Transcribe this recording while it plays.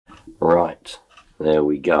Right, there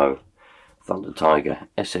we go. Thundertiger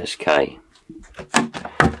SSK.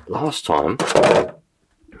 Last time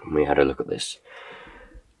we had a look at this,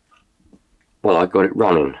 well, I got it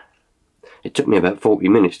running. It took me about 40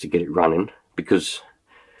 minutes to get it running because,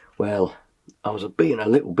 well, I was being a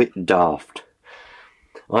little bit daft.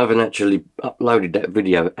 I haven't actually uploaded that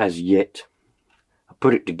video as yet. I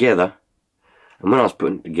put it together, and when I was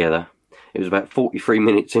putting it together, it was about 43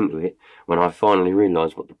 minutes into it when I finally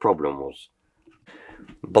realised what the problem was.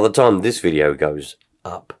 By the time this video goes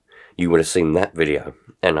up, you would have seen that video,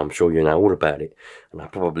 and I'm sure you know all about it. And I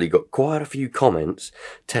probably got quite a few comments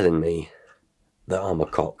telling me that I'm a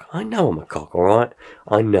cock. I know I'm a cock, alright?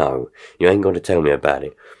 I know. You ain't got to tell me about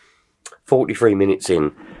it. 43 minutes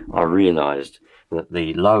in, I realised that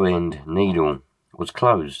the low end needle was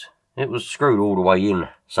closed. It was screwed all the way in.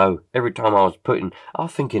 So every time I was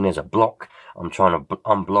thinking there's a block. I'm trying to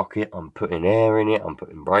unblock it. I'm putting air in it. I'm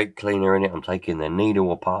putting brake cleaner in it. I'm taking the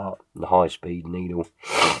needle apart, the high speed needle,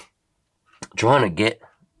 trying to get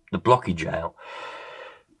the blockage out.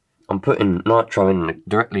 I'm putting nitro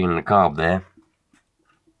directly in the carb there,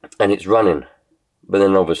 and it's running. But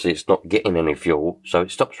then obviously it's not getting any fuel, so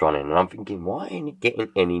it stops running. And I'm thinking, why ain't it getting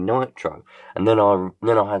any nitro? And then I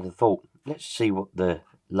had the thought, let's see what the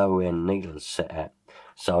low end needle is set at.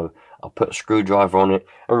 So I put a screwdriver on it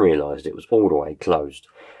and realised it was all the way closed.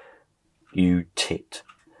 You tit.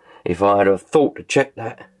 If I had a thought to check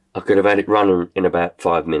that, I could have had it running in about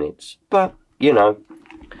 5 minutes. But, you know,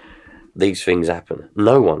 these things happen.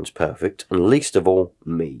 No one's perfect, and least of all,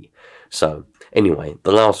 me. So, anyway,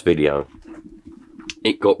 the last video,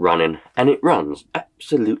 it got running, and it runs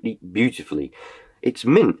absolutely beautifully. It's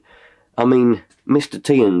mint. I mean, Mr.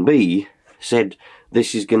 T&B said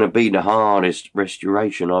this is going to be the hardest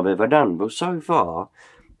restoration I've ever done. But so far,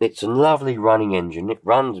 it's a lovely running engine. It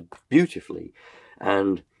runs beautifully.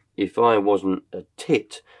 And if I wasn't a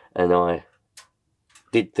tit and I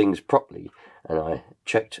did things properly and I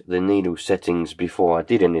checked the needle settings before I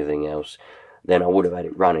did anything else, then I would have had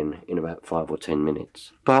it running in about 5 or 10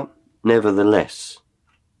 minutes. But nevertheless,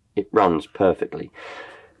 it runs perfectly.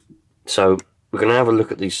 So we're going to have a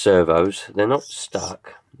look at these servos. They're not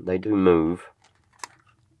stuck. They do move.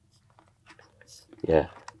 Yeah.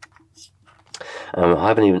 I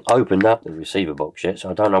haven't even opened up the receiver box yet,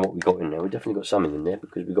 so I don't know what we got in there. We definitely got something in there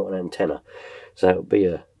because we got an antenna. So it'll be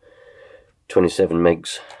a 27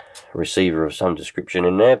 megs receiver of some description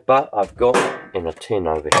in there. But I've got in a tin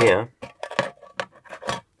over here,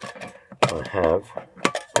 I have,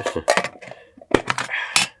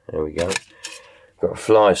 there we go, got a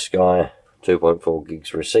Fly Sky 2.4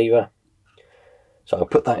 gigs receiver. So I'll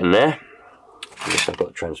put that in there. I guess I've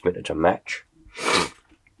got a transmitter to match.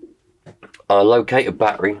 I'll locate a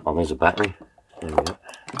battery. Oh, there's a battery. There we go.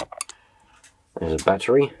 There's a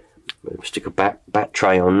battery. We'll stick a bat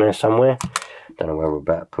tray on there somewhere. Don't know where we're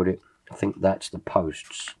about to put it. I think that's the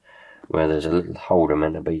posts where there's a little holder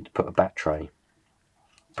meant to be to put a bat tray,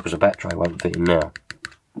 because a bat tray won't fit in now.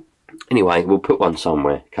 Anyway, we'll put one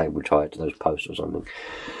somewhere, cable tie it to those posts or something,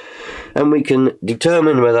 and we can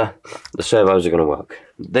determine whether the servos are going to work.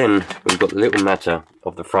 Then we've got the little matter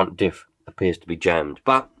of the front diff appears to be jammed,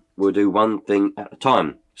 but we'll do one thing at a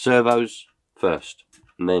time. Servos first,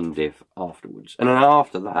 and then diff afterwards. And then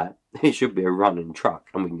after that, it should be a running truck,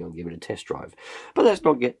 and we can go and give it a test drive. But let's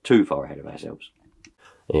not get too far ahead of ourselves.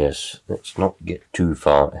 Yes, let's not get too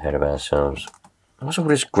far ahead of ourselves. What's all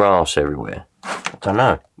this grass everywhere? I don't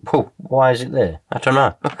know. Well, why is it there? I don't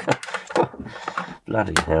know.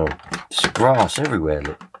 Bloody hell. There's grass everywhere,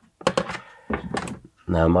 look.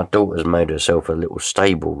 Now, my daughter's made herself a little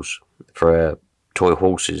stables for her toy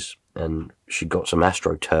horses, and she got some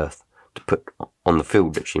AstroTurf to put on the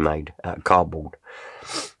field that she made out of cardboard.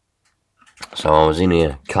 So I was in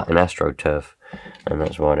here cutting AstroTurf, and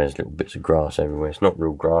that's why there's little bits of grass everywhere. It's not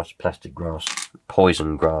real grass, plastic grass,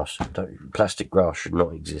 poison grass. Plastic grass should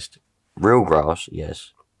not exist. Real grass,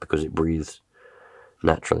 yes, because it breathes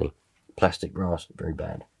naturally. Plastic grass, very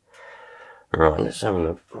bad. Right, let's have a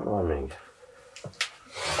look. What do I need?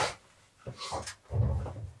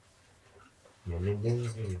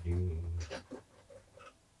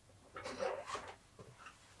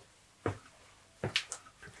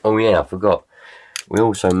 Oh yeah, I forgot. We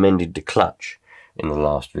also mended the clutch in the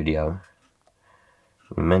last video.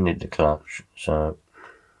 We mended the clutch, so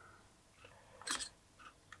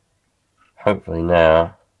hopefully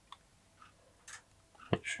now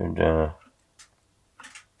it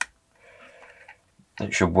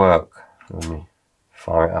should work. Let me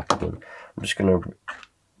fire it up again. I'm just going to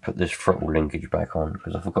put this throttle linkage back on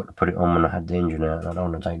because I forgot to put it on when I had the engine out, and I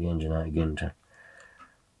don't want to take the engine out again to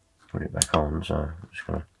put it back on, so I'm just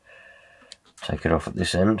going to Take it off at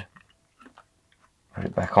this end. Put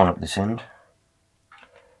it back on at this end.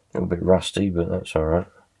 A little bit rusty, but that's alright.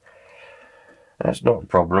 That's not a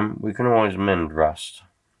problem. We can always mend rust.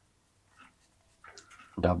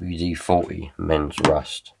 WD-40 mends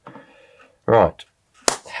rust. Right.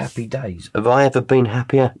 Happy days. Have I ever been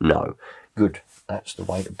happier? No. Good. That's the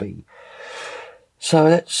way to be. So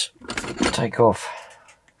let's take off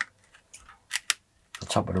the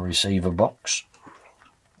top of the receiver box.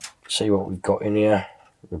 See what we've got in here.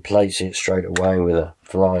 Replace it straight away with a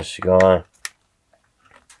fly sky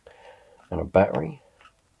and a battery.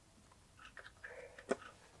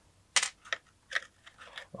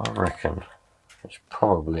 I reckon it's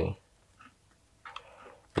probably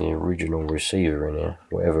the original receiver in here,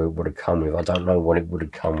 whatever it would have come with. I don't know what it would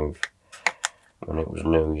have come with when it was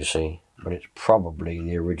new, you see, but it's probably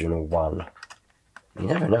the original one. You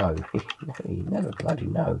never know. You never bloody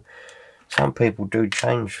know. Some people do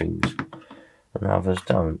change things and others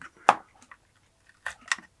don't.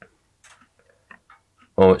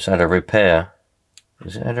 Oh, it's had a repair.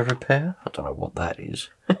 Is it had a repair? I don't know what that is.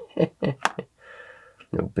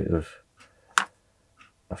 Little bit of,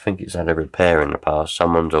 I think it's had a repair in the past.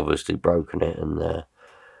 Someone's obviously broken it and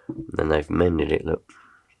then they've mended it. Look,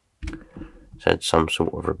 it's had some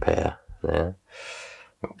sort of repair there,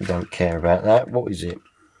 but we don't care about that. What is it?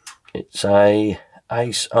 It's a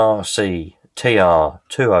Ace RC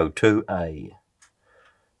TR202A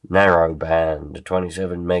narrow band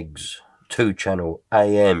 27 megs 2-channel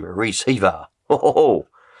AM receiver. Oh,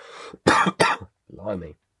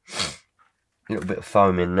 blimey. A little bit of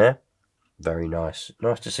foam in there. Very nice.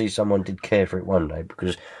 Nice to see someone did care for it one day,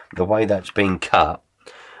 because the way that's been cut,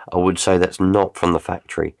 I would say that's not from the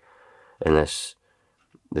factory, unless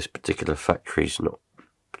this particular factory's not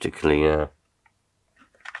particularly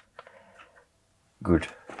good.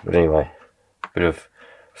 But anyway, a bit of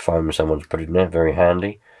foam someone's put in there, very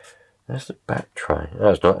handy. There's the back tray.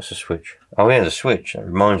 No, it's not, it's a switch. Oh yeah, the switch. That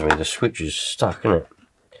reminds me, the switch is stuck, isn't it?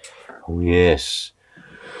 Oh yes.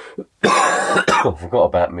 I forgot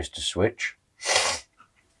about Mr. Switch.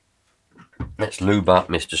 Let's lube up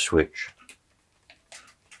Mr. Switch.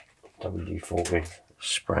 WD-40.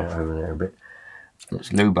 Spray it over there a bit.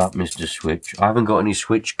 Let's lube up Mr. Switch. I haven't got any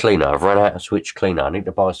switch cleaner. I've run out of switch cleaner. I need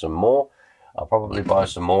to buy some more. I'll probably buy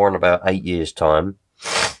some more in about 8 years' time.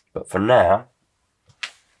 But for now,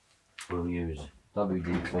 we'll use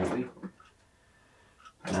WD-40.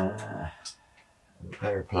 A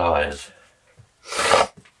pair of pliers.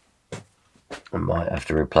 I might have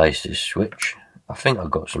to replace this switch. I think I've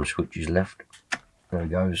got some switches left. There it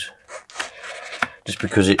goes. Just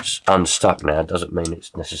because it's unstuck now doesn't mean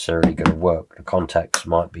it's necessarily going to work. The contacts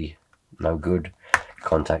might be no good.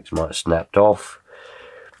 Contacts might have snapped off.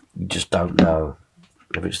 You just don't know.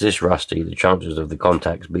 If it's this rusty, the chances of the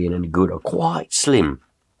contacts being any good are quite slim.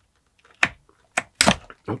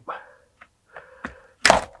 Oop.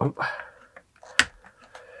 Oop.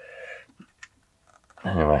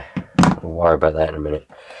 Anyway, we'll worry about that in a minute.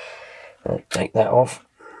 I'll take that off.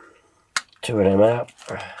 2 of them out.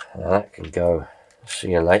 Now that can go.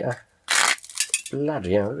 See you later.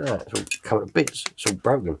 Bloody hell, look at that. It's all coming to bits. It's all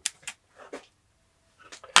broken.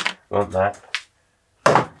 Want that.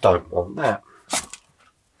 Don't want that.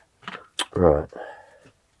 Right.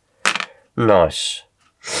 Nice.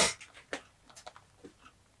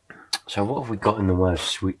 So what have we got in the way of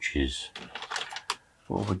switches?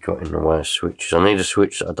 What have we got in the way of switches? I need a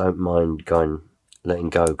switch that I don't mind letting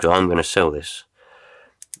go, because I'm going to sell this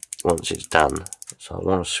once it's done. So I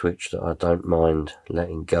want a switch that I don't mind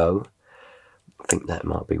letting go. I think that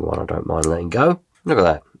might be one I don't mind letting go. Look at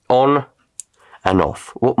that. On and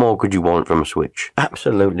off. What more could you want from a switch?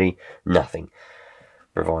 Absolutely nothing.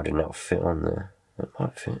 Providing that'll fit on there. That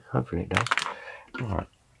might fit. Hopefully it does. Alright.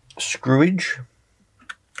 Screwage.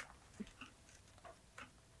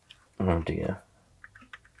 Oh dear.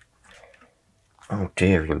 Oh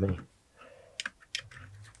dearie me.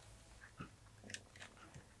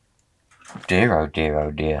 Oh dear, oh dear,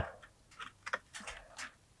 oh dear.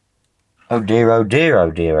 Oh dear, oh dear, oh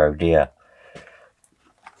dear, oh dear.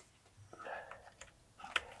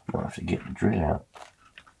 Might have to get the drill out.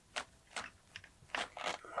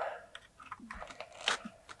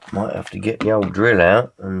 Might have to get the old drill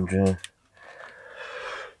out and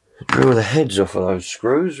drill the heads off of those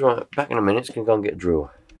screws. Right, back in a minute, it's going to go and get a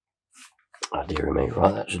drill. Oh dearie me,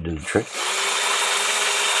 right, that should do the trick.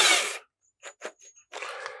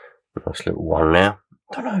 Nice little one now.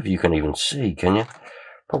 Don't know if you can even see, can you?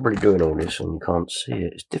 Probably doing all this and you can't see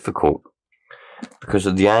it. It's difficult because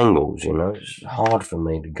of the angles, you know. It's hard for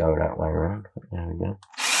me to go that way around. There we go.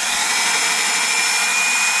 I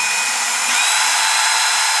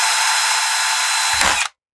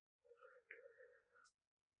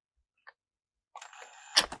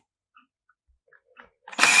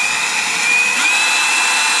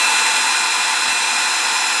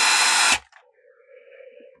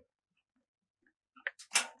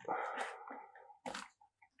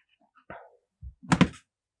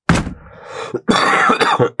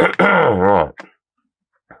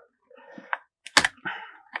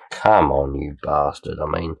bastard. I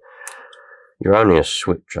mean, you're only a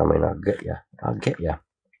switch. I mean, I'll get you. I'll get you.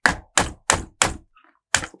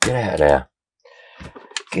 Get out of there.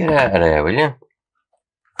 Get out of there, will you?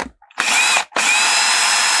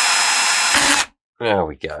 There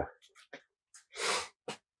we go.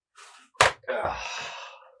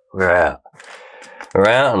 We're out. We're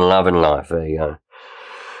out and loving life. There you go.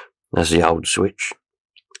 That's the old switch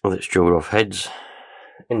with its jawed off heads.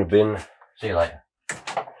 In the bin. See you later.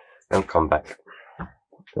 Don't come back.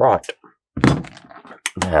 Right.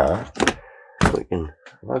 Now, we can...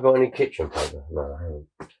 Have I got any kitchen paper? No, I haven't.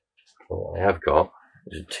 What I have got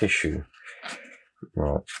is a tissue.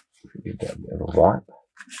 Right. Give that a bit of a wipe.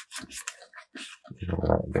 Give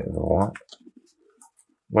that a bit of a wipe.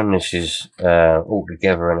 When this is all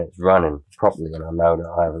together and it's running properly, and I know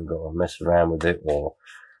that I haven't got to mess around with it, or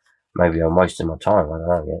maybe I'm wasting my time, I don't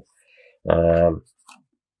know yet.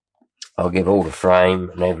 I'll give all the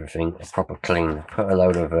frame and everything a proper clean. Put a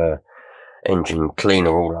load of engine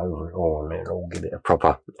cleaner all over it all, and it'll all give it a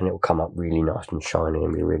proper, and it'll come up really nice and shiny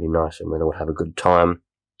and be really nice, and we'll all have a good time.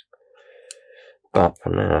 But for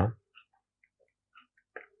now,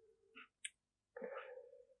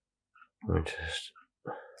 we'll just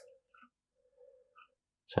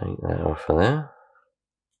take that off of there.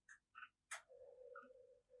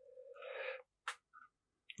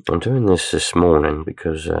 I'm doing this morning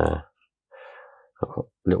because I've got a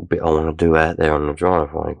little bit I want to do out there on the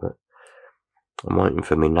driveway, but I'm waiting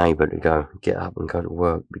for my neighbour to get up and go to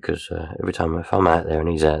work, because every time if I'm out there and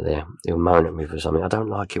he's out there, he'll moan at me for something. I don't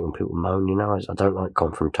like it when people moan, you know. I don't like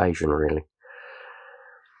confrontation, really.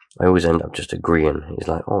 I always end up just agreeing. He's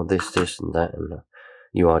like, oh, this and that, and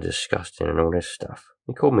you are disgusting and all this stuff.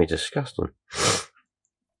 He called me disgusting.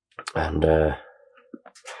 And I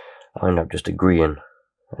end up just agreeing.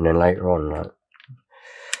 And then later on, like,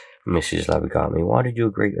 Mrs. will go at me, why did you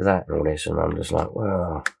agree to that and all this? And I'm just like,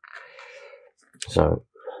 well... So,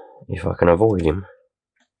 if I can avoid him,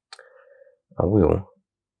 I will.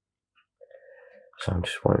 So I'm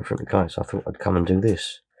just waiting for him to go. So I thought I'd come and do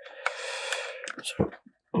this. So,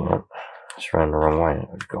 yeah, it's round the wrong way.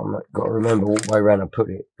 I've got to remember what way round I put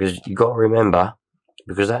it. Because you've got to remember,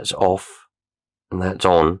 because that's off and that's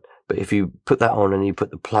on. But if you put that on and you put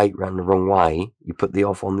the plate round the wrong way, you put the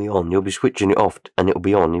off on the on, you'll be switching it off and it'll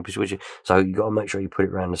be on. You'll be switching. So you've got to make sure you put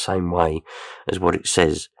it round the same way as what it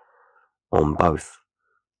says on both.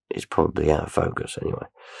 It's probably out of focus anyway.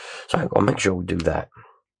 So I'll make sure we do that.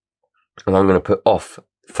 And I'm going to put off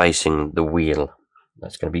facing the wheel.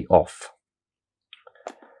 That's going to be off.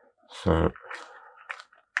 So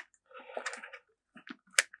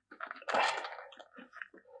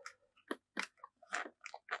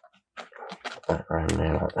put that around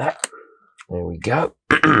there like that. There we go.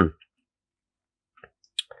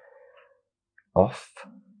 Off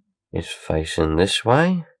is facing this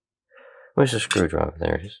way. Where's the screwdriver?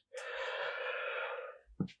 There it is.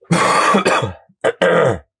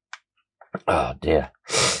 Oh dear.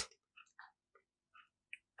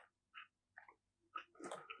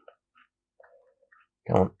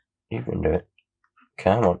 Come on, you can do it.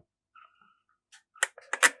 Come on.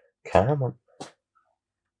 Come on.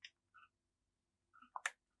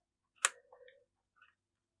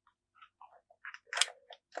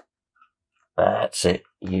 That's it.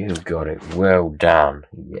 You've got it. Well done.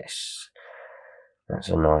 Yes. That's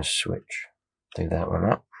a nice switch. Do that one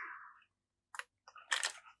up.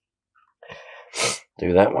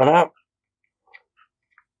 Do that one up.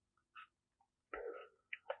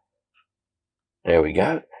 There we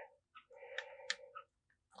go.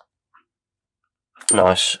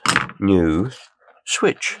 Nice new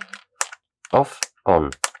switch. Off,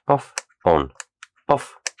 on, off, on,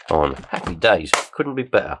 off, on. Happy days. Couldn't be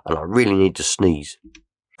better. And I really need to sneeze.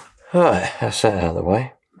 Alright, that's that out of the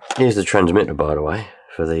way. Here's the transmitter, by the way,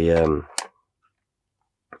 for the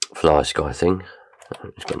Fly Sky thing.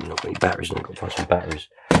 It's got not many batteries, and I've got to find some batteries.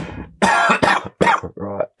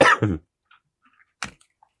 Right.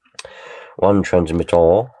 One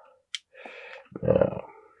transmitter.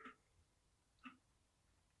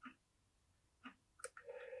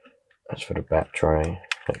 That's for the battery.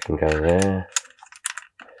 That can go there.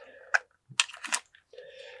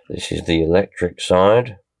 This is the electric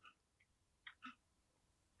side.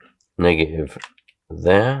 Negative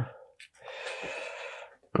there.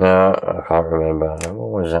 Now, I can't remember.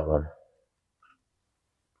 What was that one?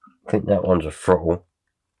 I think that one's a throttle.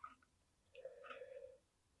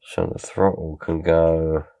 So the throttle can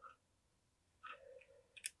go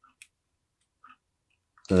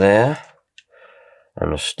there.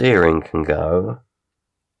 And the steering can go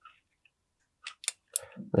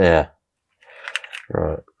there.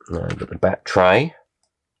 Right, now I've got the back tray.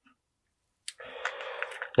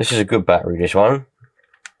 This is a good battery, this one.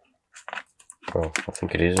 Well, I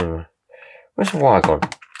think it is anyway. Where's the wire gone?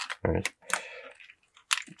 There it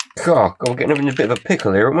is. God, we're getting in a bit of a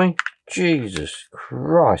pickle here, aren't we? Jesus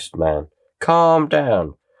Christ, man. Calm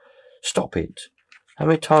down. Stop it. How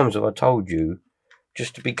many times have I told you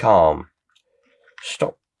just to be calm?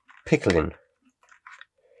 Stop pickling.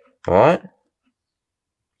 Alright?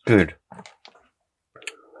 Good.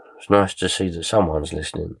 It's nice to see that someone's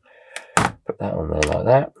listening. Put that on there like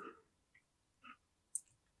that.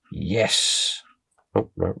 Yes. Oh,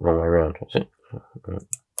 no, wrong way around. That's it.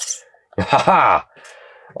 Ha ha!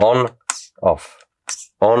 On, off.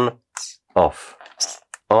 On, off.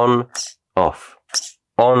 On, off.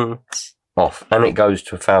 On, off. And it goes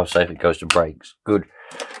to fail-safe, it goes to brakes. Good.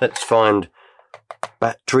 Let's find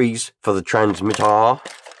batteries for the transmitter.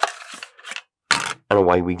 And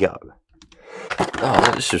away we go.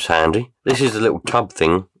 Oh, this was handy. This is the little tub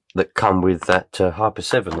thing that come with that Hyper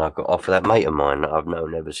 7 I got off of that mate of mine that I've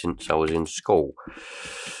known ever since I was in school.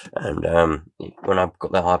 And when I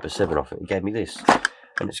got that Hyper 7 off it gave me this.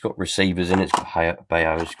 And it's got receivers in it, it's got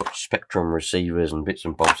Bayos, it's got Spectrum receivers and bits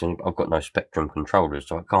and bobs in it. I've got no Spectrum controllers,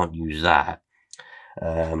 so I can't use that.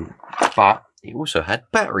 But it also had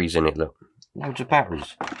batteries in it, look. Loads of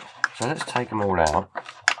batteries. So let's take them all out.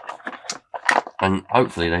 And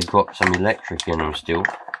hopefully they've got some electric in them still.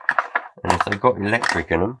 And if they've got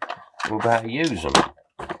electric in them, we'll be able to use them.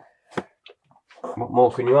 What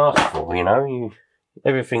more can you ask for, you know?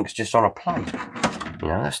 Everything's just on a plate. You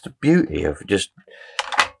know, that's the beauty of just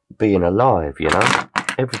being alive, you know?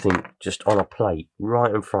 Everything just on a plate,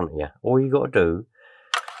 right in front of you. All you got to do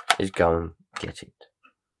is go and get it.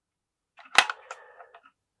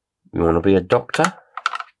 You want to be a doctor?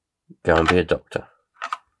 Go and be a doctor.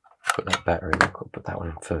 Put that battery in. I've got to put that one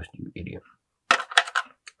in first, you idiot.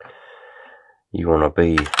 You want to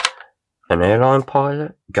be an airline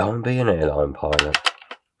pilot? Go and be an airline pilot.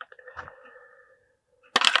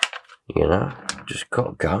 You know, just got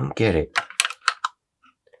to go and get it.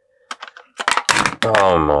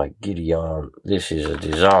 Oh my giddy aunt, this is a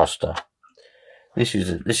disaster. This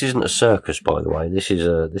isn't a circus, by the way. This is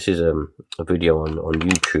a video on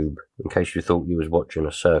YouTube. In case you thought you was watching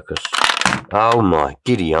a circus. Oh my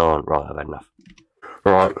giddy aunt. Right, I've had enough.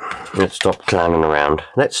 Right, let's stop clowning around.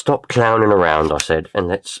 Let's stop clowning around, I said, and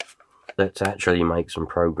let's actually make some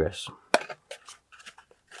progress.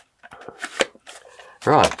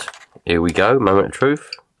 Right, here we go, moment of truth.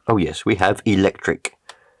 Oh yes, we have electric.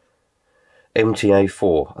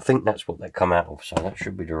 MTA4, I think that's what they come out of, so that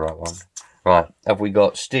should be the right one. Right, have we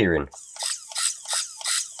got steering?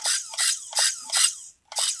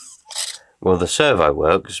 Well, the servo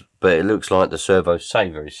works, but it looks like the servo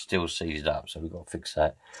saver is still seized up, so we've got to fix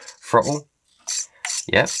that. Throttle,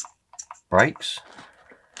 yep. Brakes,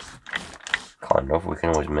 kind of. We can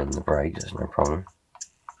always mend the brakes, there's no problem.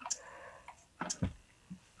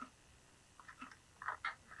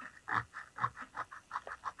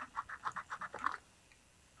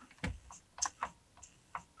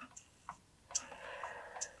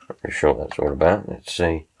 Not really sure what that's all about. Let's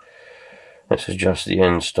see. Let's adjust the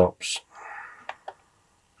end stops.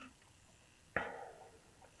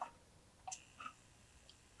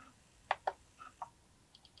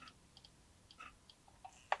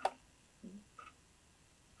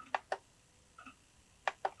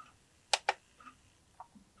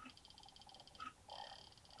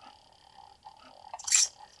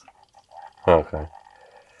 Okay,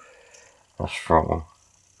 that's throttle.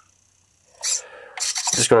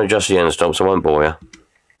 Just going to adjust the end stops, I won't bore you.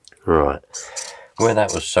 Right, where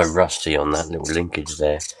that was so rusty on that little linkage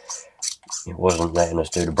there, it wasn't letting us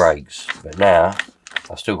do the brakes. But now,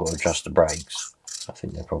 I've still got to adjust the brakes. I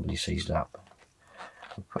think they're probably seized up.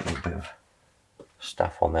 I'll put a little bit of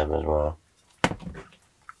stuff on them as well.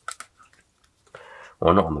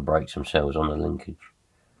 Well, not on the brakes themselves, on the linkage.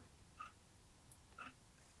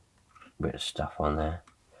 Bit of stuff on there.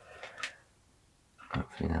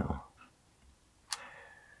 Hopefully that will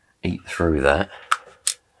eat through that.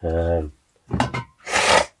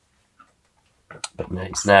 But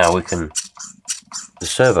now we can. The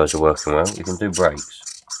servos are working well. We can do brakes.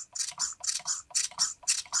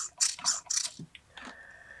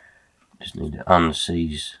 Just need to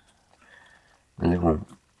unseize the little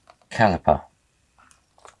caliper.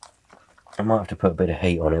 I might have to put a bit of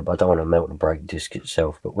heat on it, but I don't want to melt the brake disc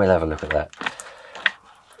itself, but we'll have a look at that.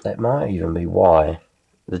 That might even be why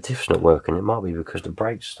the diff's not working. It might be because the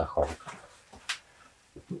brake's stuck on.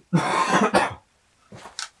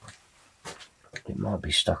 It might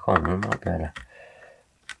be stuck on. We might be able to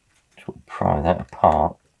sort of pry that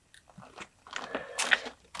apart.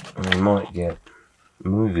 And we might get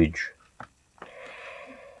movage.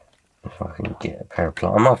 if I can get a pair of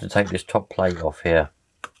pliers. I might have to take this top plate off here.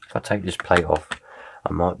 If I take this plate off,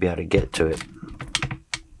 I might be able to get to it.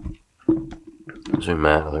 Zoom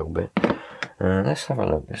out a little bit. Let's have a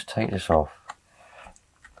look. Let's take this off.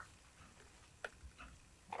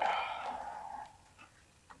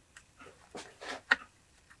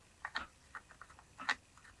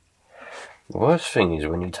 The worst thing is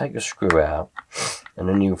when you take a screw out and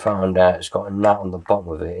then you find out it's got a nut on the bottom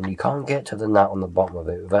of it and you can't get to the nut on the bottom of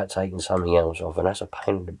it without taking something else off, and that's a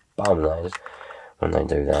pain in the bum, that is, when they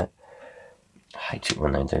do that. I hate it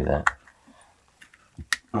when they do that.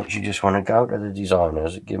 Makes you just want to go to the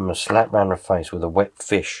designers, give them a slap round the face with a wet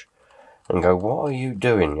fish and go, what are you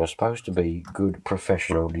doing? You're supposed to be good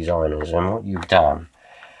professional designers, and what you've done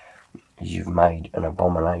is you've made an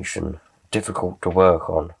abomination difficult to work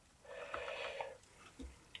on.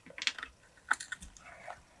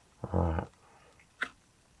 Right.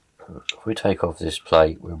 If we take off this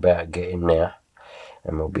plate, we're about to get in there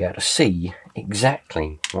and we'll be able to see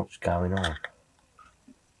exactly what's going on.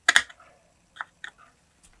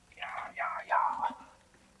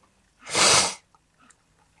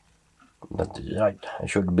 That is right. I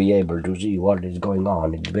should be able to see what is going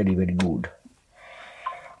on. It's very, very good.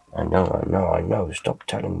 I know. Stop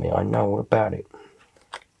telling me. I know all about it.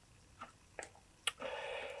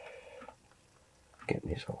 Get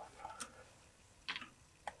this off.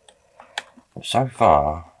 So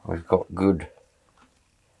far, we've got good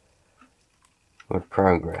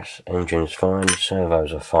progress. Engine's fine,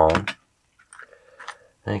 servos are fine.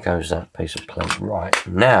 There goes that piece of plate. Right,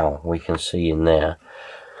 now we can see in there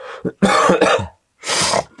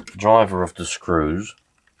driver of the screws.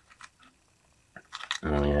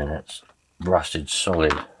 Oh yeah, that's rusted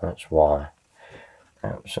solid, that's why.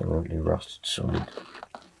 Absolutely rusted solid.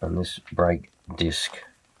 And this brake disc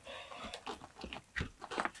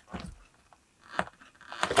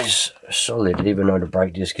is solid, even though the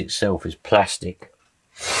brake disc itself is plastic.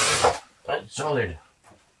 That's solid.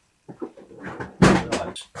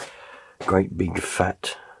 Right. Great big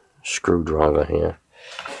fat screwdriver here.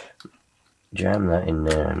 Jam that in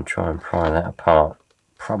there and try and pry that apart.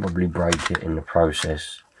 Probably break it in the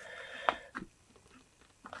process,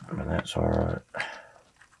 but that's alright.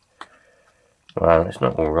 Well, it's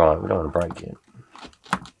not alright, we don't want to break it.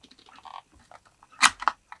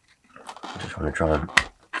 I just want to try and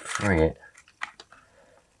free it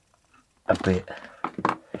a bit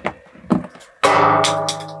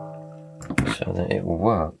so that it will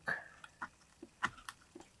work.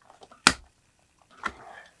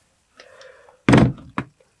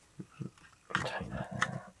 Take that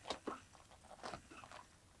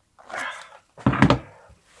out.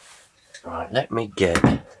 Right, let me get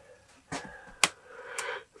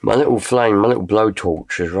my little flame, my little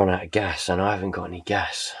blowtorch has run out of gas and I haven't got any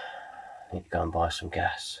gas. I need to go and buy some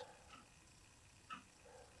gas.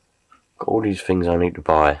 Got all these things I need to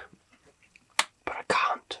buy, but I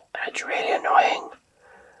can't. It's really annoying.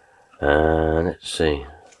 Let's see.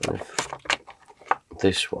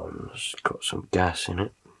 This one's got some gas in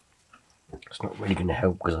it. It's not really going to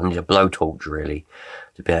help because I need a blowtorch really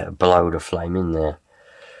to be able to blow the flame in there.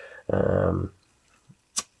 But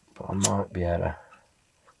I might be able to.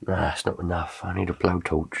 Nah, it's not enough. I need a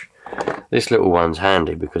blowtorch. This little one's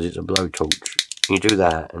handy because it's a blowtorch. You do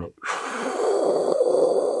that and it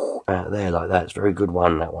out there like that. It's a very good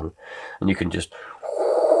one, that one. And you can just.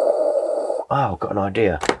 Oh, I've got an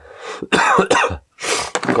idea.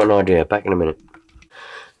 I've got an idea. Back in a minute.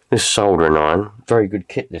 This soldering iron, very good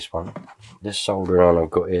kit. This one. This soldering iron I've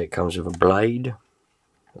got here, it comes with a blade.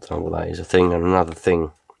 I don't know what that is. A thing and another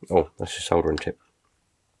thing. Oh, that's a soldering tip.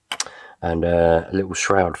 And a little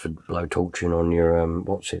shroud for blowtorching on your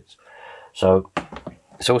what's-its. So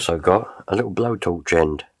it's also got a little blowtorch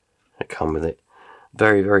end that come with it.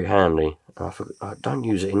 Very, very handy. I don't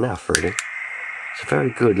use it enough really. It's a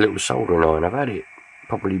very good little soldering iron. I've had it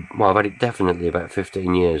probably, well, I've had it definitely about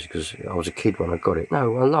 15 years because I was a kid when I got it.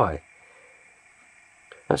 No, I lie.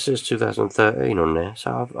 That says 2013 on there,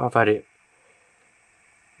 so I've had it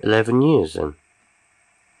 11 years then.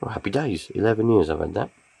 Well, happy days. 11 years I've had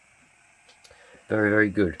that. Very, very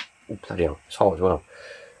good. Oh, bloody hell. It's hot as well.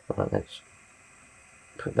 Right, let's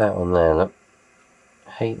put that on there. Look.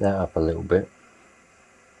 Heat that up a little bit.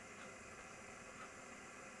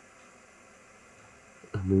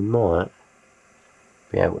 And we might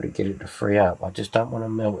be able to get it to free up. I just don't want to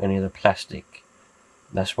melt any of the plastic.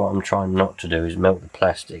 That's what I'm trying not to do, is melt the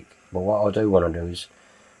plastic. But what I do want to do is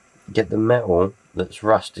get the metal that's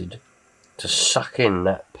rusted to suck in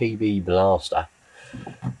that PB blaster.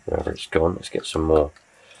 Wherever it's gone, let's get some more.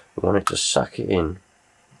 We want it to suck it in,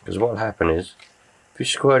 because what will happen is, if you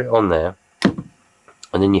squirt it on there,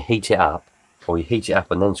 and then you heat it up, or you heat it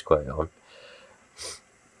up and then screw it on.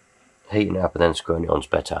 Heating it up and then screwing it on is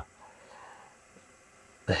better.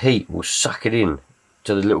 The heat will suck it in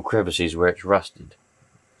to the little crevices where it's rusted,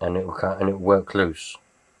 and it will cut and it will work loose.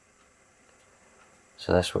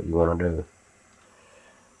 So that's what you want to do.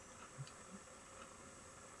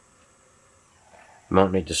 You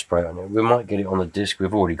might need to spray it on it. We might get it on the disc.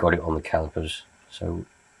 We've already got it on the calipers. So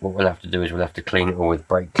what we'll have to do is we'll have to clean it all with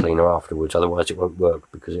brake cleaner afterwards. Otherwise it won't work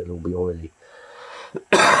because it'll all be oily.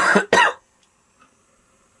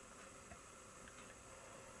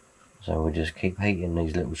 So we'll just keep heating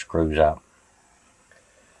these little screws up.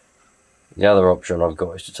 The other option I've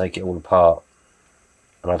got is to take it all apart.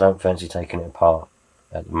 And I don't fancy taking it apart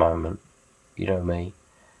at the moment. You know me.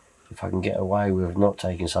 If I can get away with not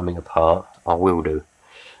taking something apart, I will do.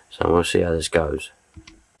 So we'll see how this goes.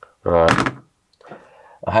 Right.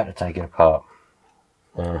 I had to take it apart.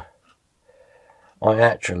 I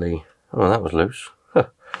actually... Oh, that was loose.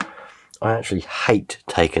 I actually hate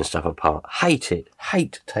taking stuff apart. Hate it.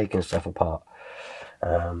 Hate taking stuff apart.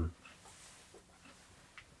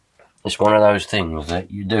 It's one of those things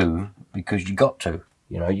that you do because you got to.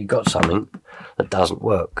 You know, you got something that doesn't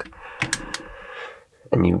work.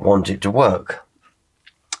 And you want it to work.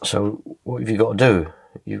 So what have you got to do?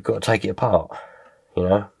 You've got to take it apart. You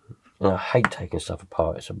know? And I hate taking stuff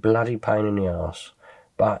apart. It's a bloody pain in the arse.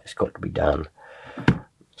 But it's got to be done.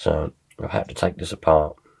 So I've had to take this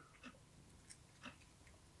apart.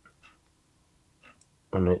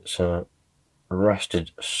 And it's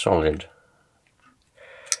rusted solid.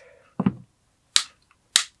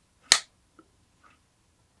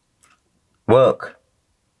 Work.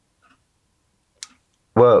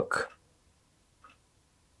 Work.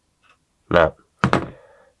 No,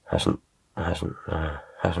 hasn't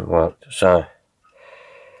worked. So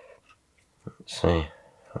let's see.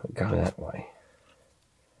 I'll go that way.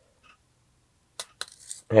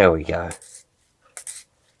 There we go.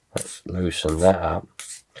 Let's loosen that up.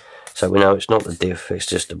 So we know it's not the diff, it's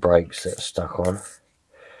just the brakes that are stuck on.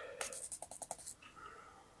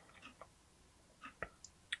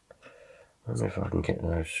 I wonder if I can get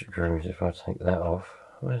those screws if I take that off.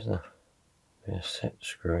 Where's the set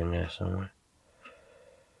screw in there somewhere?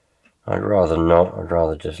 I'd rather not. I'd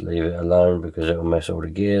rather just leave it alone because it'll mess all the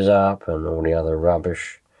gears up and all the other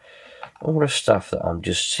rubbish. All the stuff that I'm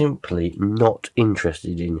just simply not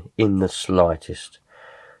interested in the slightest.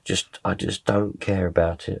 I just don't care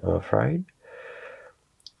about it, I'm afraid.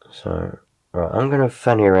 So, right, I'm going to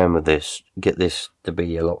fanny around with this, get this to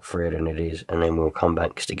be a lot freer than it is, and then we'll come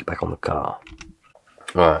back, stick it back on the car.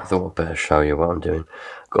 Right, I thought I'd better show you what I'm doing.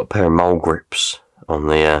 I've got a pair of mole grips on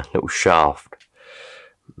the little shaft.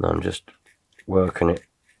 And I'm just working it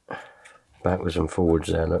backwards and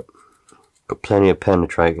forwards there, look. Got plenty of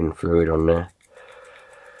penetrating fluid on there.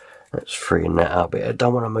 That's freeing that up. I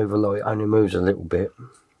don't want to move a lot, it only moves a little bit.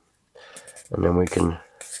 And then we can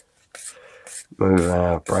move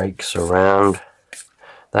our brakes around.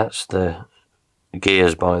 That's the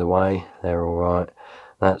gears, by the way, they're alright.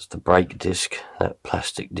 That's the brake disc, that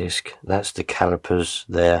plastic disc. That's the calipers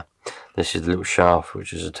there. This is the little shaft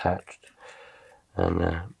which is attached.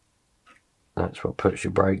 And that's what puts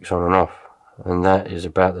your brakes on and off. And that is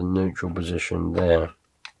about the neutral position there.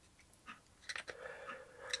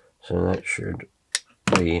 So that should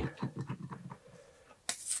be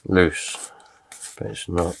loose. But it's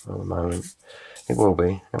not at the moment. It will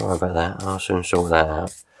be, don't worry about that, I'll soon sort that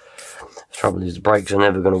out. The trouble is the brakes are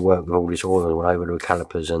never going to work with all this oil all over the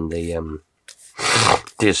calipers and the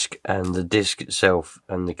disc, and the disc itself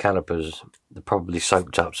and the calipers, they're probably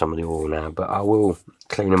soaked up some of the oil now, but I will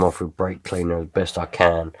clean them off with brake cleaner as best I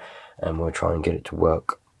can, and we'll try and get it to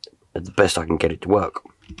work the best I can get it to work.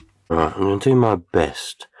 Right, I'm going to do my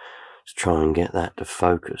best to try and get that to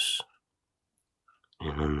focus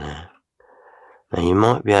in on there. Now you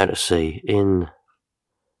might be able to see in,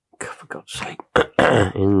 for God's sake,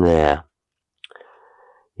 in there,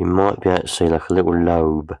 you might be able to see like a little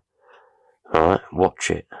lobe. Alright,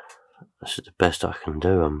 watch it. This is the best I can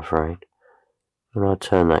do, I'm afraid. When I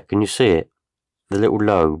turn that, can you see it? The little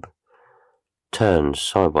lobe turns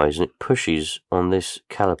sideways and it pushes on this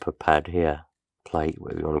caliper pad here, plate,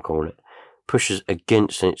 whatever you want to call it, pushes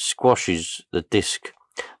against and it squashes the disc.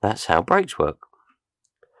 That's how brakes work.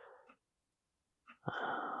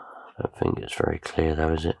 I don't think it's very clear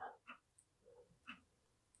though, is it?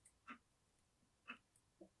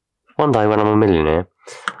 One day when I'm a millionaire,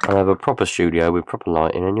 I'll have a proper studio with proper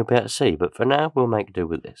lighting and you'll be able to see, but for now we'll make do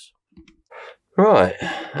with this. Right,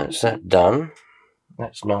 that's that done.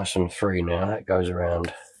 That's nice and free now, that goes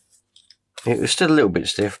around. It was still a little bit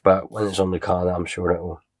stiff, but when it's on the car I'm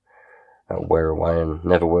sure that'll wear away and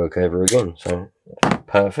never work ever again. So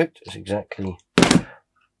perfect. It's exactly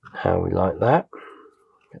how we like that.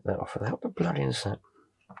 Get that off of that. What the bloody is that?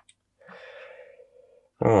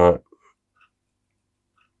 Alright.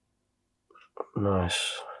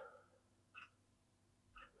 Nice.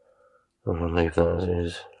 I'm going to leave that as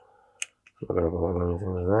is. Not going to bother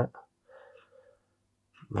anything with that.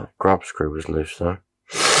 That grub screw was loose though.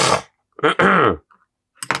 Oh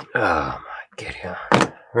my giddy.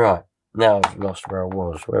 Right, now I've lost where I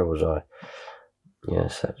was. Where was I?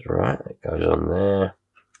 Yes, that's right. It goes on there.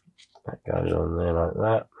 That goes on there like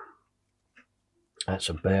that. That's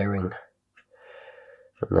a bearing.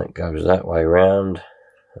 And that goes that way round.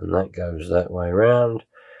 And that goes that way round.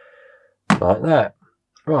 Like that.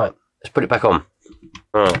 Right, let's put it back on.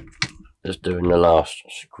 Right, just doing the last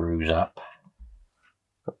screws up.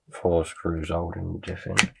 Got 4 screws holding the diff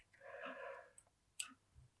in.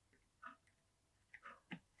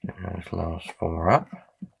 Those last 4 up.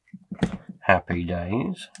 Happy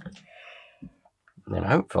days. And then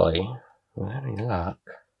hopefully, with any luck,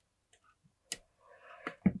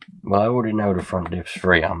 well, I already know the front diff's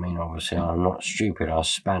free. I mean, obviously, I'm not stupid. I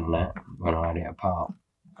span that when I had it apart,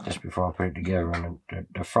 just before I put it together, and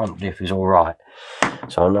the front diff is alright.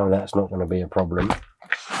 So I know that's not going to be a problem.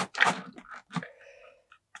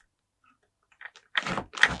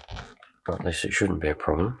 Or at least it shouldn't be a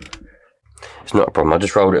problem. It's not a problem. I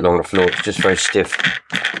just rolled it along the floor. It's just very stiff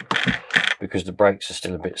because the brakes are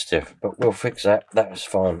still a bit stiff. But we'll fix that. That's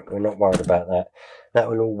fine. We're not worried about that. That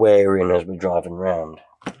will all wear in as we're driving round.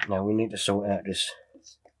 Now we need to sort out this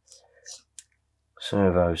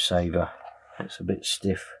servo saver. It's a bit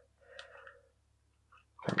stiff.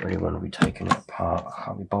 Don't really want to be taking it apart. I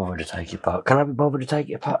can't be bothered to take it apart. Can I be bothered to take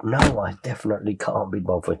it apart? No, I definitely can't be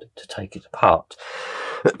bothered to take it apart.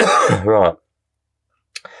 Right.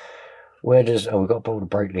 Where does... Oh, we've got to pull the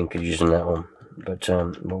brake linkages in that one. But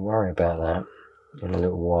we'll worry about that in a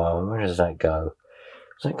little while. Where does that go?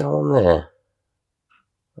 Does that go on there?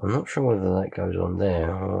 I'm not sure whether that goes on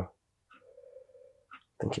there or...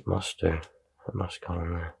 I think it must do. It must go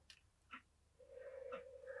on there.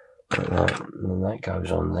 Like that. And then that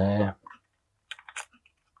goes on there.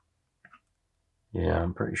 Yeah,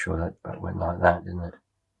 I'm pretty sure that went like that, didn't it?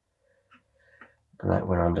 And that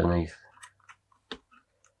went underneath.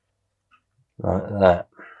 Like that.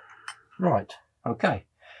 Right, okay.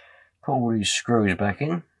 Pull these screws back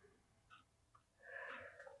in.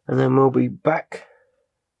 And then we'll be back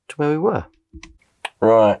to where we were.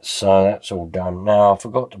 Right, so that's all done. Now I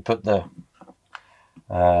forgot to put the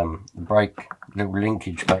brake little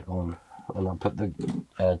linkage back on. And I put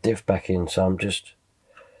the diff back in, so I'm just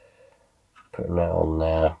putting that on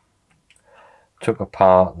there. Took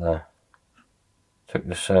apart took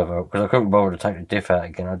the servo, because I couldn't bother to take the diff out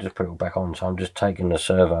again. I just put it all back on, so I'm just taking the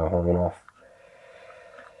servo horn off,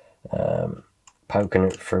 poking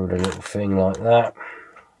it through the little thing like that.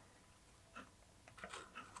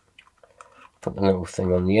 Put the little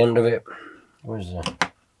thing on the end of it. Where's the...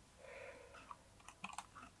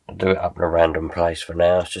 I'll do it up in a random place for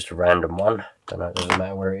now. It's just a random one. Don't know, it doesn't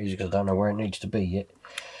matter where it is because I don't know where it needs to be yet.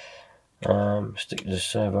 Stick the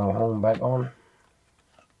servo horn back on.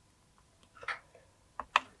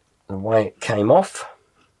 The way it came off.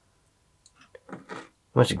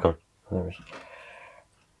 Where's it gone? There it is.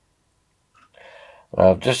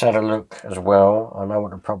 I've just had a look as well. I know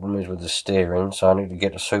what the problem is with the steering, so I need to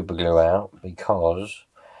get the super glue out because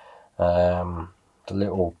the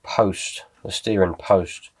little post, the steering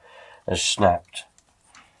post, has snapped.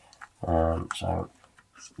 So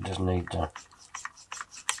I just need to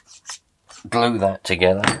glue that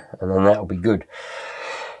together, and then that'll be good.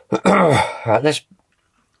 Right, let's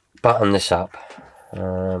button this up.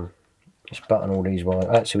 Let's button all these wires.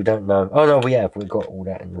 Actually, we don't know. Oh no, we have. We've got all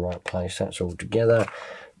that in the right place. That's all together.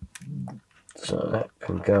 So that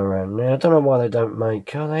can go around there. I don't know why they don't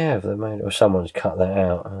make. Oh, they have. They made. Or someone's cut that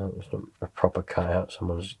out. It's not a proper cut out.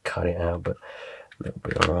 Someone's cut it out, but it'll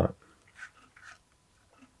be all right.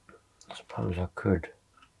 I suppose I could.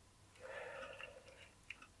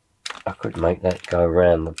 I could make that go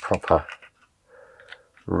around the proper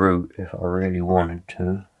route if I really wanted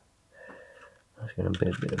to. That's going to be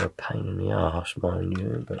a bit of a pain in the arse, mind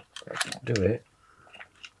you, but I can do it.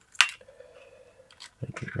 I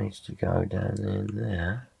think it needs to go down there and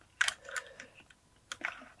there.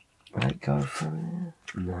 Will it go through there?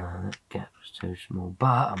 No, that gap's too small,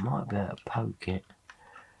 but I might be able to poke it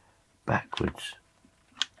backwards.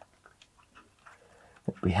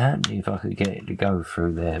 It'd be handy if I could get it to go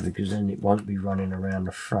through there, because then it won't be running around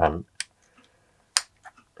the front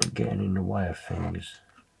and getting in the way of things.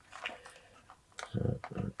 So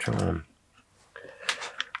I'll try and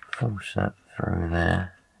force that through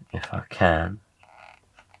there if I can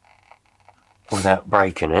without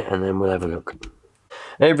breaking it, and then we'll have a look.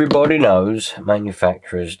 Everybody knows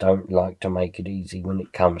manufacturers don't like to make it easy when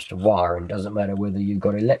it comes to wiring. Doesn't matter whether you've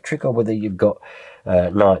got electric or whether you've got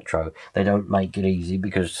nitro. They don't make it easy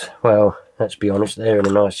because, well, let's be honest, they're in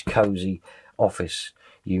a nice cosy office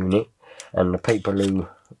unit, and the people who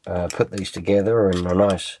put these together are in a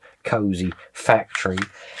nice cosy factory.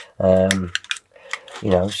 You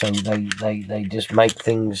know, so they just make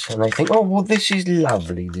things and they think, oh well, this is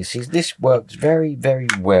lovely. This works very, very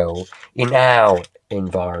well in our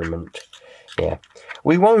environment. Yeah,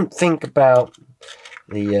 we won't think about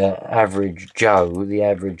the average Joe, the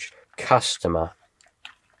average customer,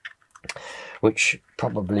 which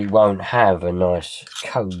probably won't have a nice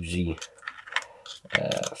cosy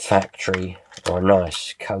factory or a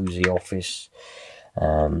nice cosy office.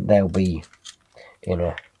 They'll be in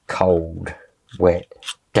a cold, wet,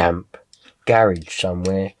 damp garage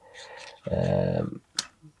somewhere,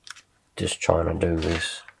 just trying to do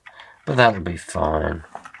this, but that'll be fine.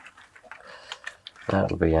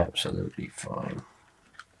 That'll be absolutely fine.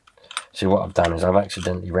 See, what I've done is I've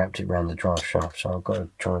accidentally wrapped it around the drive shaft, so I've got to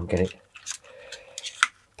try and get it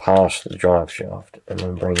past the drive shaft and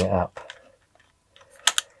then bring it up.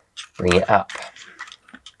 Bring it up.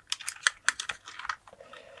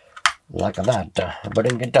 Like that,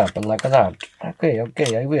 bring it up like that. Okay,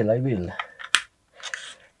 I will.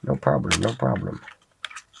 No problem, no problem.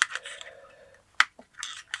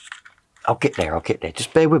 I'll get there.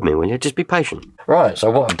 Just bear with me, will you? Just be patient. Right,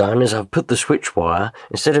 so what I've done is I've put the switch wire,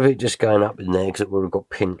 instead of it just going up in there, because it would have got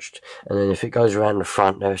pinched, and then if it goes around the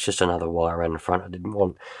front, there's just another wire around the front I didn't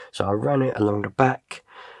want. So I ran it along the back,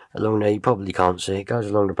 along there, you probably can't see, it goes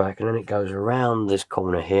along the back, and then it goes around this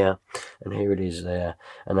corner here, and here it is there.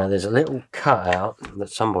 And now there's a little cutout that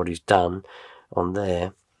somebody's done on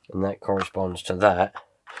there, and that corresponds to that.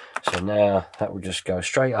 So now that will just go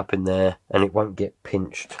straight up in there, and it won't get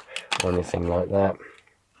pinched or anything like that.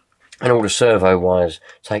 And all the servo wires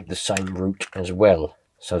take the same route as well,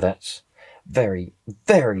 so that's very,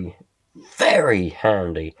 very, very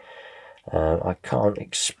handy. I can't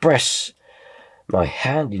express my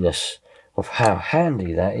handiness of how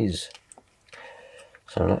handy that is.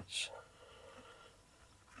 So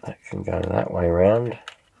that can go that way around.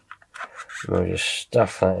 We'll just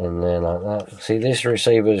stuff that in there like that. See, this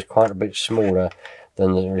receiver is quite a bit smaller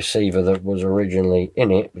than the receiver that was originally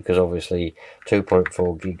in it, because obviously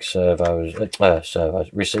 2.4 gig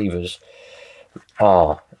receivers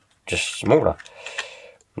are just smaller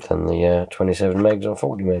than the 27 megs or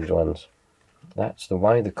 40 megs ones. That's the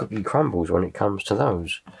way the cookie crumbles when it comes to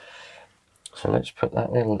those. So let's put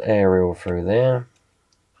that little aerial through there.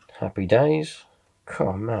 Happy days.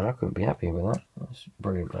 Oh man, I couldn't be happier with that. That's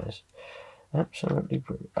brilliant, that is. Absolutely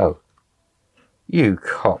brilliant. Oh, you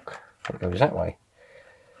cock. It goes that way.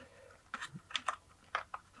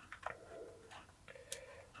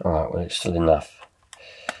 Alright, well, it's still enough.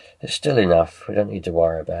 It's still enough. We don't need to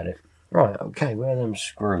worry about it. Right, okay, where are them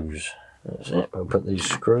screws? That's it. We'll put these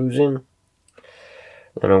screws in.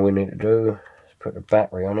 Then all we need to do is put the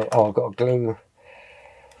battery on it. Oh, I've got to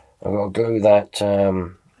glue that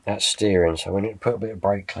that steering, so we need to put a bit of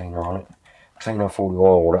brake cleaner on it. Clean off all the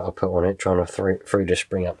oil that I put on it, trying to free the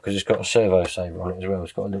spring up, because it's got a servo saver on it as well.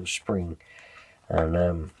 It's got a little spring,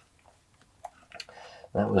 and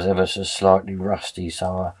that was ever so slightly rusty,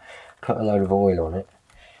 so I put a load of oil on it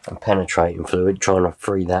and penetrating fluid, trying to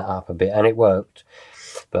free that up a bit, and it worked.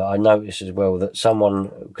 But I noticed as well that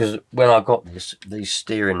someone, because when I got these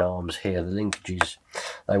steering arms here, the linkages,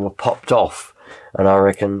 they were popped off, and I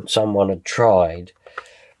reckon someone had tried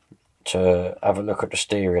to have a look at the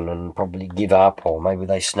steering and probably give up, or maybe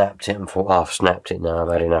they snapped it and thought, oh, I've snapped it now,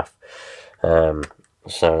 I've had enough. So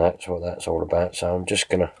that's what that's all about. So I'm just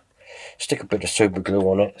going to stick a bit of super glue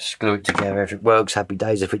on it, glue it together. If it works, happy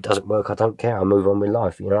days. If it doesn't work, I don't care. I'll move on with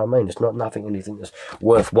life. You know what I mean? It's not anything that's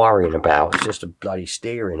worth worrying about. It's just a bloody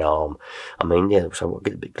steering arm. I mean, yeah, so we'll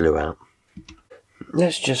get a bit of glue out.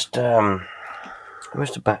 Let's just,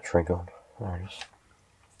 where's the battery gone? There it is.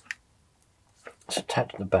 Let's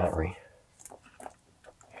attach the battery.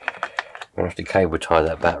 I'm going to have to cable tie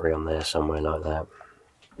that battery on there somewhere like that.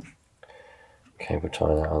 Cable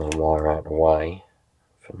tie that other wire out of the way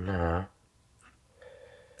for now.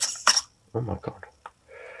 Oh my god.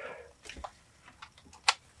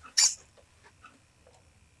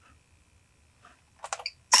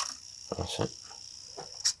 That's it.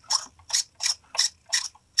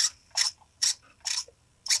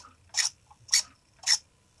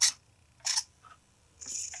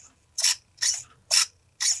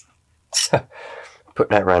 put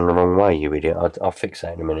that round the wrong way, you idiot. I'll fix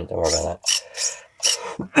that in a minute, don't worry about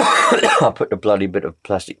that. I put the bloody bit of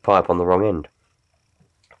plastic pipe on the wrong end.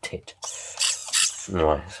 Tit.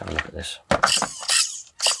 Right, let's have a look at this.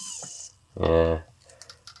 Yeah.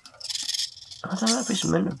 I don't know if it's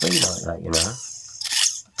meant to be like that, you know.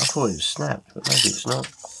 I thought it was snapped, but maybe it's not.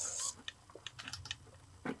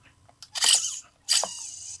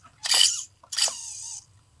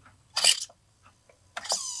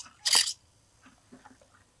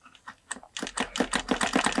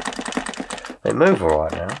 They move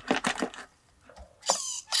alright now.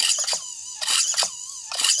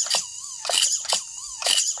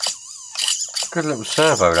 Good little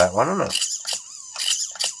servo, that one, isn't it?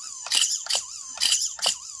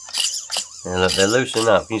 Yeah, look, they're loosening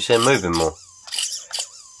up. Can you see them moving more?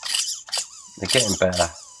 They're getting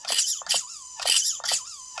better.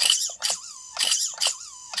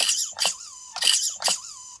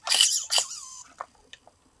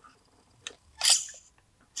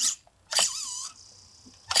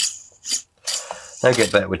 They'll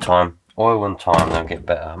get better with time. Oil and time, they'll get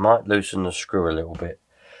better. I might loosen the screw a little bit.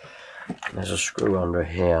 There's a screw under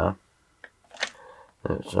here.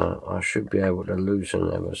 I should be able to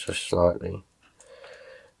loosen ever so slightly.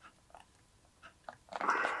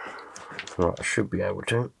 Right, I should be able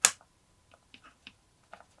to.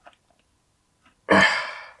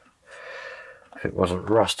 If it wasn't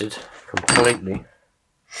rusted completely,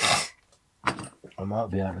 I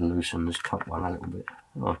might be able to loosen this top one a little bit.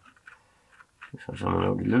 Oh, looks like someone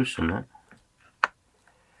already loosened that.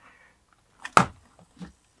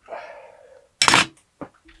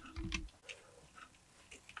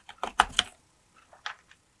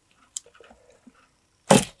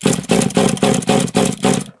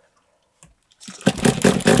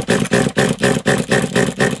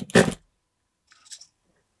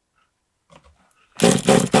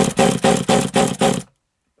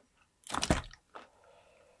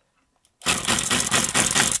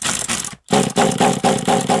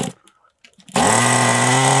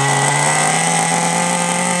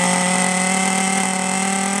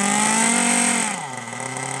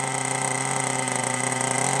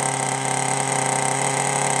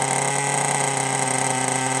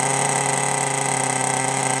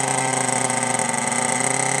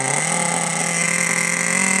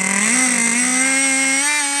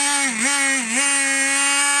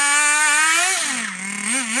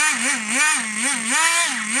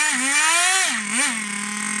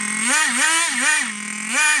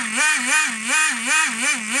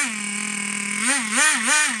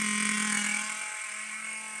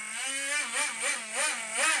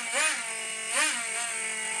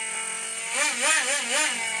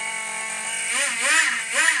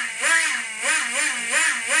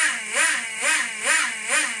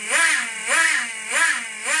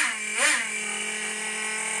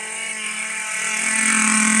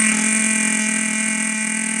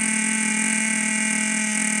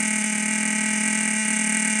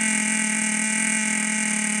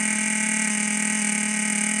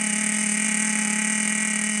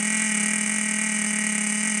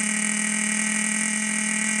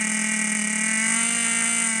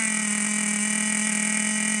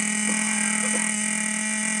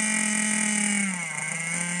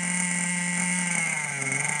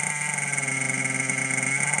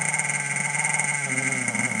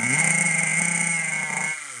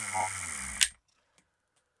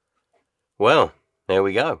 Well, there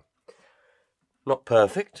we go. Not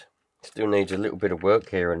perfect. Still needs a little bit of work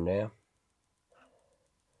here and there.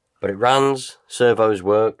 But it runs, servos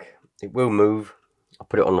work, it will move. I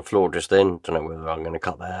put it on the floor just then. Don't know whether I'm going to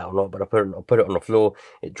cut that out or not, but I put it on the floor.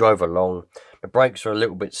 It drove along. The brakes are a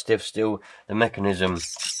little bit stiff still. The mechanism,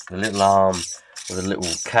 the little arm with a little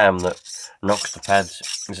cam that knocks the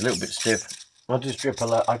pads is a little bit stiff. I just drip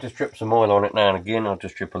some oil on it now and again. I'll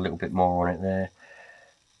just drip a little bit more on it there.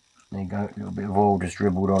 There you go, a little bit of oil just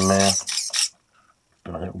dribbled on there.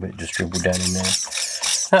 A little bit just dribbled down in there.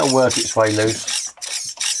 That'll work its way loose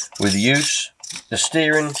with use. The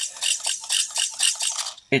steering,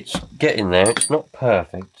 it's getting there. It's not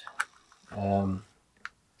perfect. It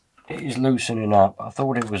is loosening up. I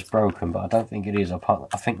thought it was broken, but I don't think it is. I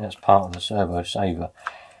think that's part of the servo saver.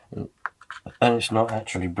 And it's not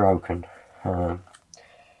actually broken. So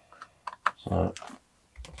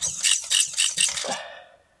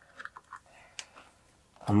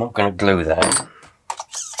I'm not going to glue that,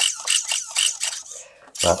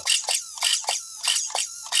 but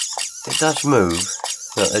it does move.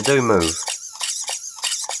 Look, they do move.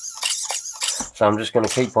 So I'm just going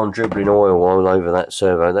to keep on dribbling oil all over that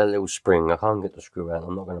servo, that little spring. I can't get the screw out,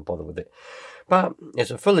 I'm not going to bother with it. But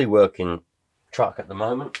it's a fully working truck at the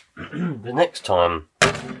moment. The next time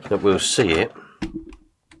that we'll see it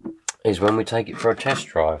is when we take it for a test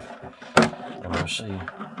drive, and we'll see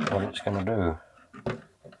what it's going to do.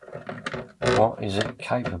 What is it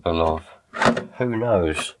capable of? Who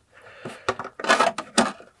knows?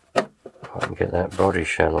 If I can get that body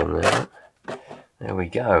shell on there. There we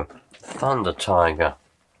go. Thundertiger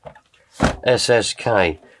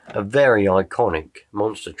SSK, a very iconic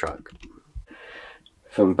monster truck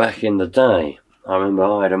from back in the day. I remember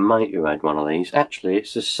I had a mate who had one of these. Actually,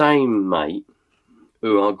 it's the same mate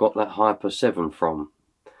who I got that Hyper 7 from.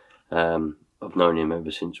 I've known him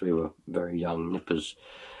ever since we were very young nippers.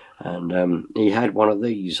 And he had one of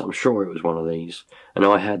these. I'm sure it was one of these. And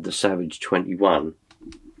I had the Savage 21.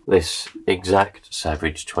 This exact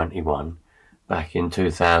Savage 21 back in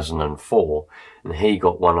 2004. And he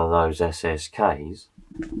got one of those SSKs.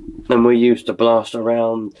 And we used to blast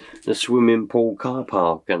around the swimming pool car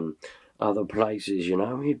park and other places, you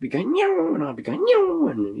know. He'd be going, "Meow," and I'd be going, "Meow,"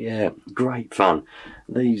 and yeah, great fun.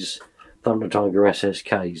 These Thundertiger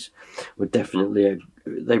SSKs were definitely,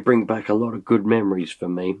 they bring back a lot of good memories for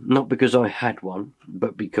me. Not because I had one,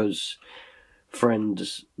 but because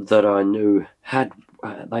friends that I knew had,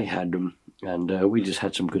 they had them, and we just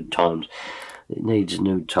had some good times. It needs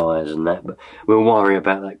new tyres and that, but we'll worry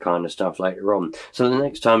about that kind of stuff later on. So the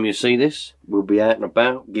next time you see this, we'll be out and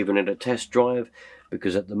about giving it a test drive,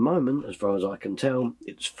 because at the moment, as far as I can tell,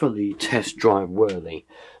 it's fully test drive worthy.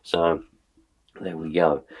 So there we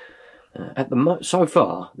go. So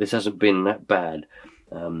far, this hasn't been that bad.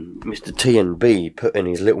 Mr. TNB put in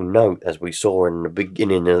his little note, as we saw in the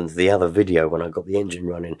beginning of the other video when I got the engine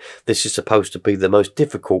running, this is supposed to be the most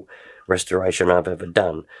difficult restoration I've ever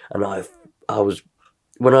done. And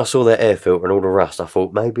when I saw that air filter and all the rust, I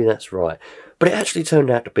thought maybe that's right. But it actually turned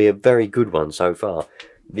out to be a very good one so far.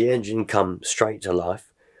 The engine come straight to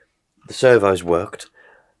life. The servos worked,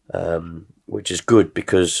 which is good,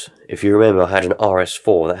 because if you remember, I had an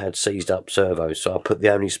RS4 that had seized up servos, so I put the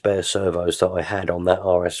only spare servos that I had on that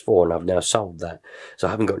RS4, and I've now sold that, so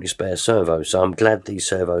I haven't got any spare servos. So I'm glad these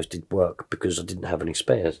servos did work, because I didn't have any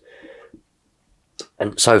spares.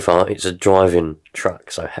 And so far, it's a driving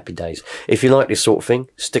truck, so happy days. If you like this sort of thing,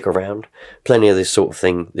 stick around. Plenty of this sort of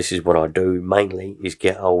thing, this is what I do, mainly, is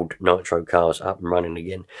get old Nitro cars up and running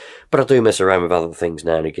again. But I do mess around with other things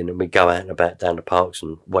now and again, and we go out and about down the parks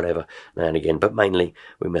and whatever now and again. But mainly,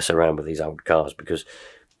 we mess around with these old cars, because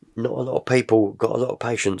not a lot of people got a lot of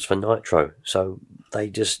patience for Nitro. So they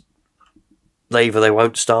just, either they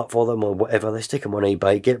won't start for them or whatever, they stick them on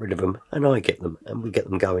eBay, get rid of them, and I get them, and we get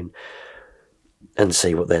them going. And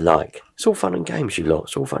see what they're like. It's all fun and games, you lot.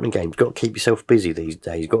 It's all fun and games. You've got to keep yourself busy these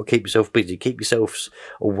days. You've got to keep yourself busy. Keep yourselves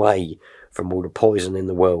away from all the poison in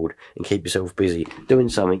the world, and keep yourself busy doing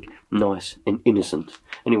something nice and innocent.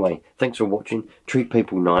 Anyway, thanks for watching. Treat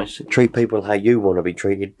people nice. Treat people how you want to be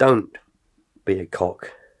treated. Don't be a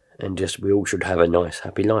cock. And just, we all should have a nice,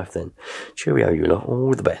 happy life then. Cheerio, you lot.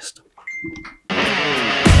 All the best.